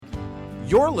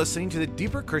You're listening to the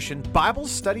Deeper Christian Bible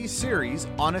Study series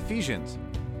on Ephesians.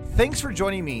 Thanks for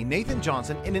joining me, Nathan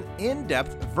Johnson, in an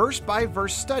in-depth,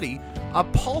 verse-by-verse study of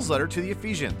Paul's letter to the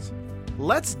Ephesians.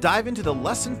 Let's dive into the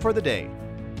lesson for the day.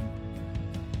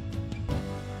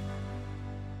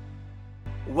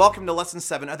 Welcome to Lesson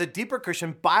 7 of the Deeper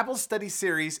Christian Bible Study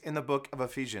series in the book of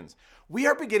Ephesians. We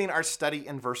are beginning our study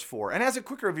in verse 4. And as a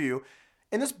quick review,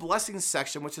 in this blessing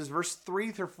section, which is verse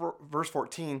 3 through verse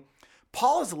 14,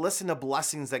 Paul is listing the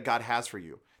blessings that God has for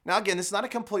you. Now, again, this is not a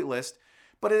complete list,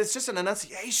 but it is just an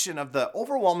enunciation of the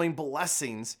overwhelming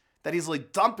blessings that he's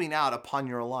like dumping out upon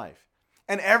your life.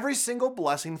 And every single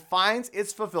blessing finds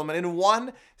its fulfillment in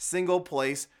one single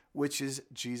place, which is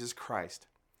Jesus Christ.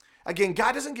 Again,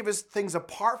 God doesn't give us things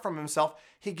apart from himself.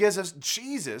 He gives us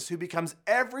Jesus, who becomes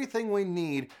everything we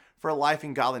need for life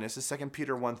and godliness, as 2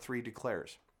 Peter 1:3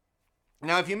 declares.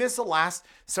 Now, if you missed the last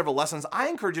several lessons, I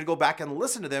encourage you to go back and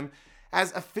listen to them,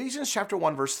 as Ephesians chapter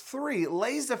 1, verse 3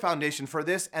 lays the foundation for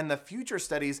this and the future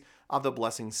studies of the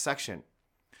blessings section.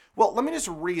 Well, let me just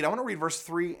read. I want to read verse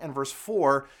 3 and verse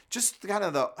 4, just to kind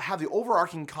of have the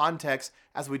overarching context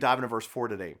as we dive into verse 4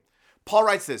 today. Paul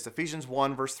writes this, Ephesians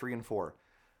 1, verse 3 and 4.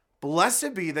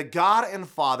 Blessed be the God and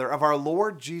Father of our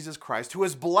Lord Jesus Christ, who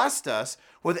has blessed us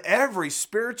with every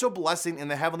spiritual blessing in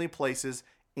the heavenly places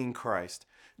in Christ,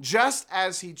 just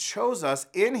as he chose us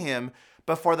in him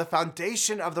before the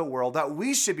foundation of the world, that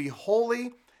we should be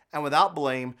holy and without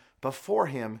blame before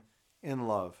him in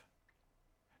love.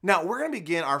 Now, we're going to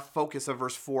begin our focus of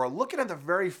verse 4, looking at the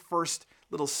very first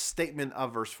little statement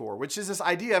of verse 4, which is this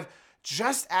idea of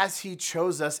just as he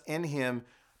chose us in him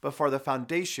before the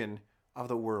foundation of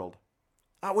the world.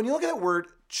 When you look at that word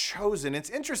chosen,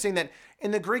 it's interesting that in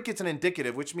the Greek it's an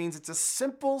indicative, which means it's a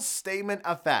simple statement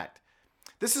of fact.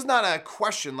 This is not a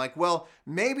question like, well,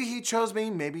 maybe he chose me,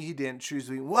 maybe he didn't choose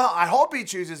me. Well, I hope he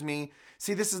chooses me.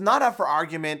 See, this is not up for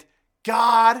argument.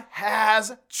 God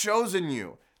has chosen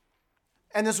you.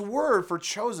 And this word for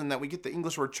chosen, that we get the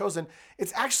English word chosen,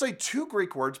 it's actually two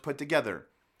Greek words put together.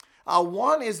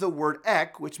 One is the word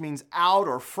ek, which means out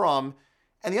or from,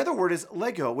 and the other word is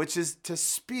lego, which is to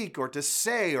speak or to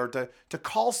say or to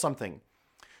call something.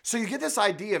 So you get this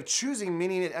idea of choosing,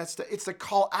 meaning it's to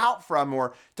call out from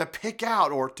or to pick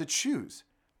out or to choose.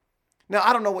 Now,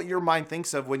 I don't know what your mind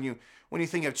thinks of when you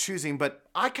think of choosing, but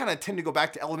I kind of tend to go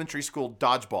back to elementary school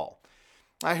dodgeball.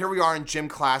 Here we are in gym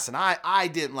class, and I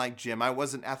didn't like gym. I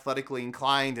wasn't athletically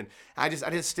inclined, and I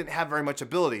just didn't have very much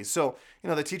ability. So,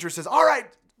 the teacher says, all right,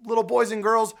 little boys and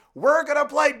girls, we're going to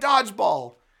play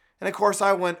dodgeball. And of course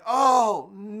I went, oh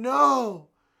no.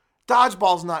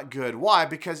 Dodgeball's not good. Why?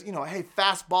 Because, hey,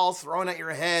 fastballs thrown at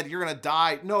your head, you're going to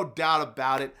die. No doubt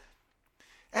about it.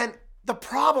 And the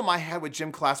problem I had with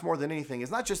gym class more than anything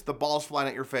is not just the balls flying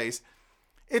at your face.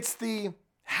 It's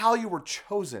how you were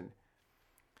chosen.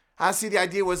 I see the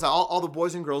idea was all the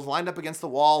boys and girls lined up against the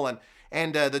wall,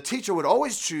 and the teacher would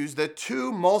always choose the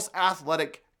two most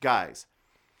athletic guys.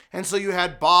 And so you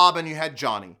had Bob and you had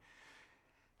Johnny.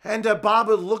 And Bob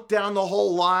would look down the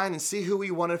whole line and see who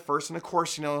he wanted first. And of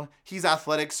course, he's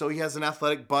athletic, so he has an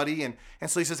athletic buddy. And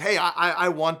so he says, hey, I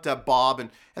want Bob.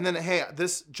 And then, hey,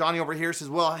 this Johnny over here says,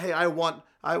 well, hey, I want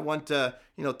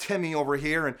Timmy over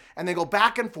here. And they go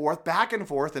back and forth.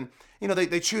 And,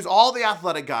 they choose all the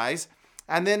athletic guys.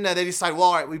 And then they decide, well,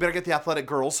 all right, we better get the athletic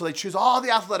girls. So they choose all the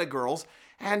athletic girls.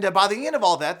 And by the end of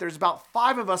all that, there's about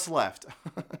 5 of us left.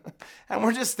 And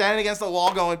we're just standing against the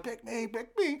wall going, pick me,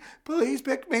 please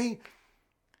pick me.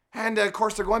 And of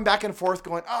course, they're going back and forth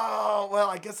going, oh, well,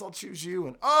 I guess I'll choose you.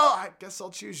 And oh, I guess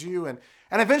I'll choose you. And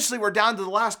eventually we're down to the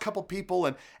last couple people.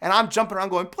 And I'm jumping around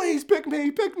going, please pick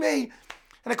me.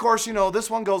 And of course, this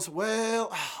one goes,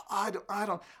 well,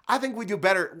 I think we do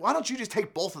better. Why don't you just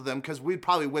take both of them? Because we'd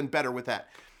probably win better with that.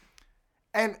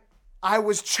 And I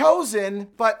was chosen,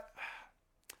 but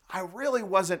I really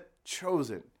wasn't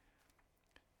chosen.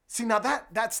 See, now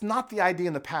that's not the idea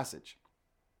in the passage.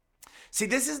 See,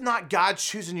 this is not God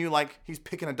choosing you like he's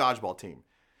picking a dodgeball team.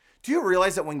 Do you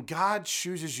realize that when God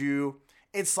chooses you,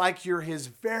 it's like you're his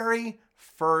very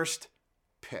first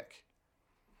pick?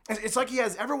 It's like he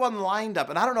has everyone lined up,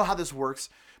 and I don't know how this works,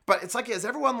 but it's like he has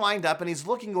everyone lined up, and he's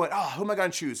looking going, oh, who am I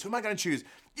going to choose?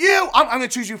 You! I'm going to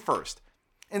choose you first.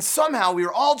 And somehow we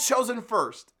were all chosen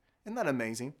first. Isn't that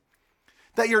amazing?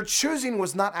 That your choosing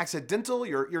was not accidental.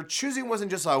 Your choosing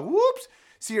wasn't just a whoops.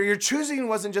 See, your choosing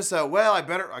wasn't just a, well,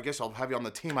 I guess I'll have you on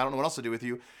the team. I don't know what else to do with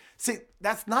you. See,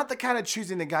 that's not the kind of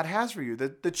choosing that God has for you.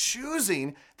 The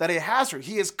choosing that he has for you.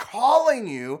 He is calling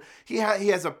you. He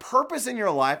has a purpose in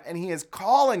your life, and he is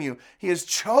calling you. He has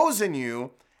chosen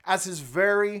you as his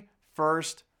very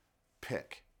first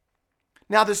pick.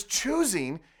 Now, this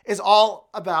choosing is all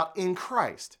about in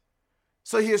Christ.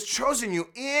 So he has chosen you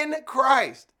in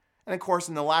Christ. And of course,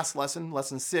 in the last lesson,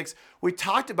 lesson 6, we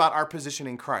talked about our position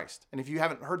in Christ. And if you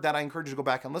haven't heard that, I encourage you to go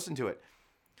back and listen to it.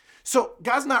 So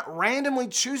God's not randomly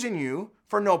choosing you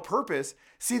for no purpose.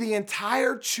 See, the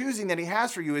entire choosing that he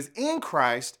has for you is in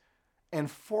Christ and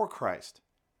for Christ.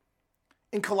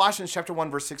 In Colossians chapter 1,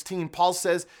 verse 16, Paul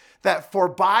says that for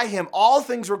by him all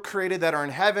things were created that are in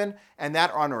heaven and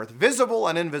that are on earth, visible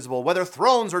and invisible, whether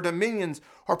thrones or dominions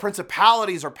or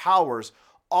principalities or powers,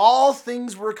 all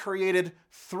things were created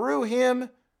through him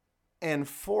and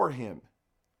for him.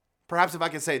 Perhaps if I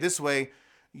could say it this way,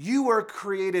 you were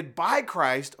created by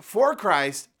Christ, for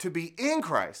Christ, to be in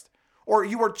Christ. Or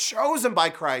you were chosen by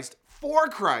Christ, for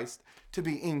Christ, to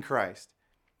be in Christ.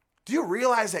 Do you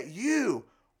realize that you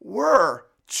were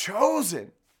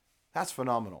chosen? That's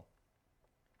phenomenal.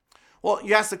 Well,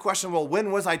 you ask the question, well,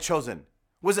 when was I chosen?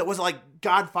 Was it like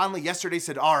God finally yesterday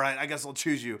said, all right, I guess I'll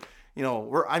choose you. You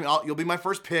know, you'll be my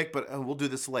first pick, but we'll do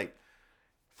this late.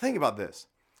 Think about this.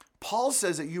 Paul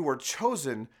says that you were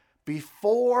chosen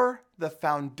before the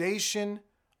foundation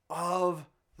of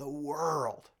the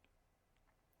world.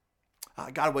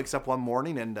 God wakes up one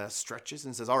morning and stretches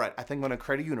and says, all right, I think I'm going to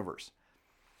create a universe.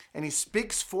 And he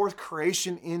speaks forth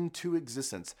creation into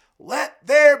existence. Let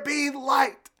there be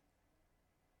light.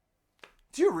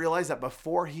 Do you realize that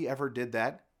before he ever did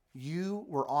that, you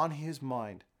were on his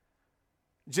mind?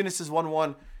 Genesis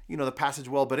 1:1, you know the passage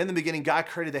well, but in the beginning, God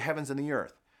created the heavens and the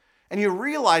earth. And you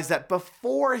realize that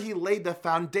before he laid the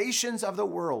foundations of the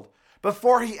world,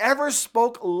 before he ever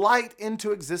spoke light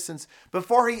into existence,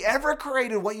 before he ever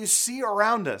created what you see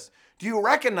around us, do you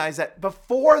recognize that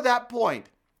before that point,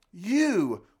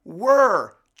 you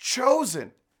were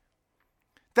chosen?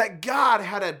 That God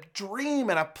had a dream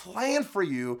and a plan for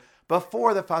you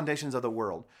before the foundations of the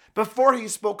world. Before he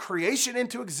spoke creation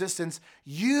into existence,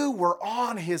 you were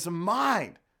on his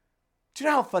mind. Do you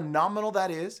know how phenomenal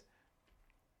that is?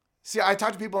 See, I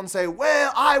talk to people and say,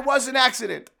 well, I was an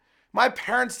accident. My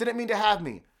parents didn't mean to have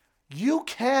me. You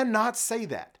cannot say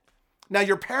that. Now,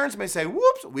 your parents may say,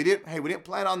 whoops, we didn't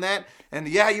plan on that. And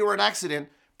yeah, you were an accident.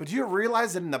 But do you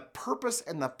realize that in the purpose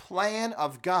and the plan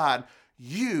of God,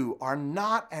 you are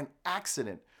not an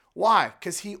accident? Why?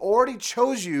 Because he already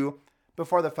chose you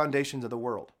before the foundations of the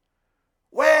world.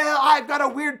 Well, I've got a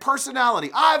weird personality.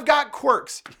 I've got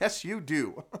quirks. Yes, you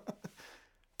do.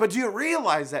 But do you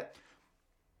realize that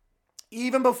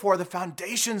even before the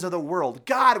foundations of the world,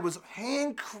 God was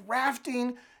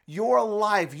handcrafting your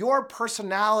life, your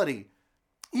personality,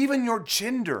 even your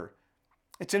gender.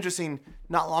 It's interesting,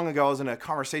 not long ago, I was in a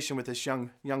conversation with this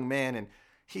young man, and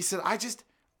he said,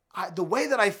 the way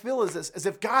that I feel is this, as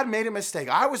if God made a mistake.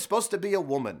 I was supposed to be a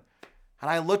woman. And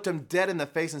I looked him dead in the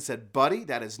face and said, buddy,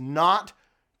 that is not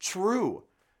true.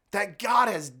 That God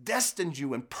has destined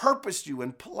you and purposed you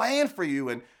and planned for you.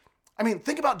 And I mean,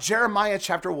 think about Jeremiah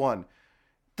chapter 1.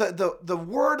 The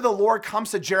word of the Lord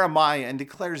comes to Jeremiah and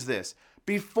declares this: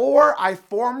 before I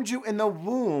formed you in the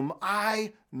womb,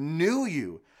 I knew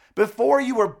you. Before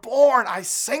you were born, I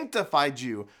sanctified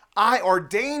you. I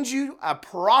ordained you a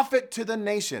prophet to the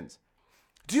nations.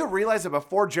 Do you realize that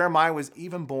before Jeremiah was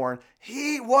even born,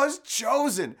 he was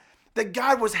chosen? That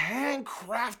God was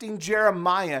handcrafting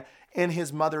Jeremiah in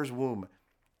his mother's womb.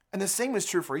 And the same is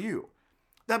true for you.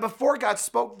 That before God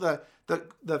spoke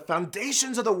the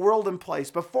foundations of the world in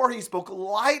place, before he spoke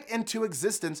light into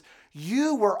existence,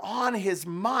 you were on his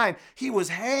mind. He was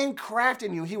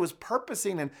handcrafting you. He was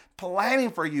purposing and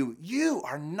planning for you. You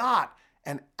are not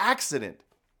an accident.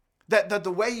 That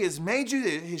the way he has made you,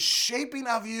 his shaping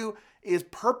of you is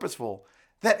purposeful.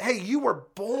 That, hey, you were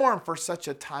born for such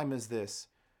a time as this.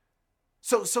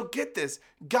 So get this.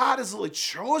 God has literally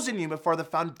chosen you before the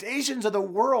foundations of the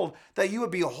world that you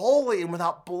would be holy and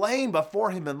without blame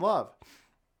before him in love.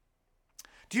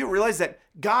 Do you realize that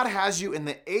God has you in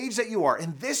the age that you are,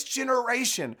 in this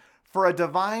generation, for a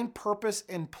divine purpose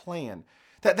and plan?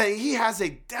 That he has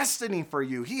a destiny for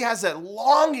you. He has a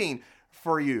longing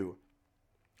for you.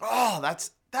 Oh,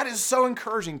 that is so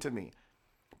encouraging to me.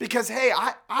 Because, hey,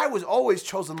 I was always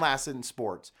chosen last in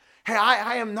sports. Hey,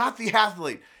 I am not the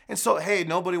athlete. And so, hey,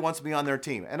 nobody wants me on their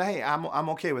team. And hey, I'm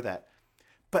okay with that.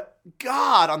 But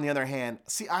God, on the other hand,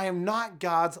 see, I am not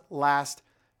God's last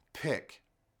pick.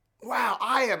 Wow,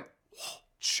 I am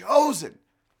chosen.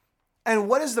 And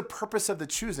what is the purpose of the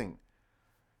choosing?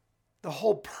 The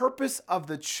whole purpose of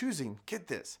the choosing, get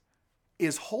this,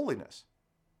 is holiness,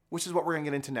 which is what we're going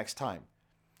to get into next time.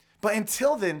 But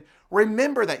until then,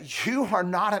 remember that you are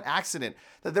not an accident,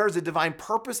 that there is a divine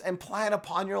purpose and plan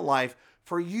upon your life,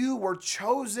 for you were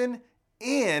chosen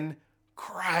in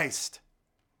Christ.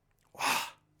 Wow.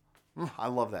 I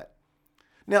love that.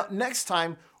 Now, next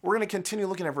time, we're going to continue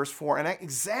looking at verse 4 and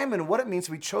examine what it means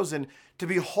to be chosen to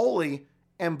be holy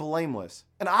and blameless.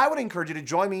 And I would encourage you to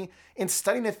join me in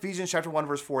studying Ephesians chapter 1,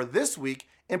 verse 4 this week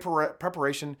in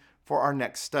preparation for our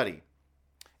next study.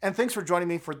 And thanks for joining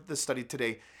me for this study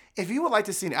today. If you would like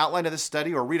to see an outline of this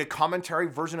study or read a commentary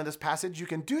version of this passage, you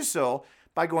can do so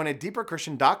by going to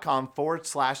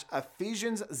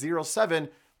deeperchristian.com/Ephesians07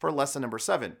 for lesson number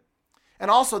 7. And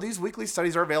also, these weekly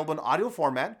studies are available in audio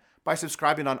format by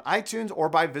subscribing on iTunes or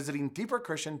by visiting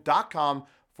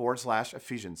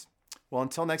deeperchristian.com/Ephesians. Well,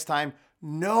 until next time,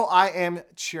 know I am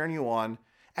cheering you on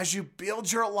as you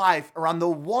build your life around the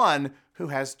one who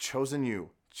has chosen you,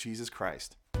 Jesus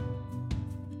Christ.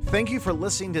 Thank you for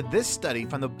listening to this study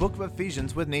from the book of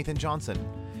Ephesians with Nathan Johnson.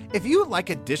 If you would like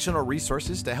additional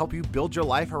resources to help you build your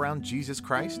life around Jesus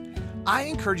Christ, I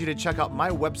encourage you to check out my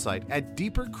website at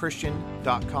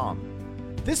deeperchristian.com.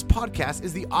 This podcast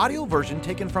is the audio version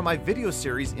taken from my video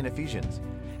series in Ephesians.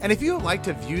 And if you would like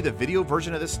to view the video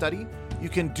version of this study, you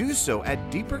can do so at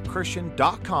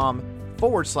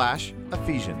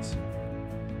deeperchristian.com/Ephesians.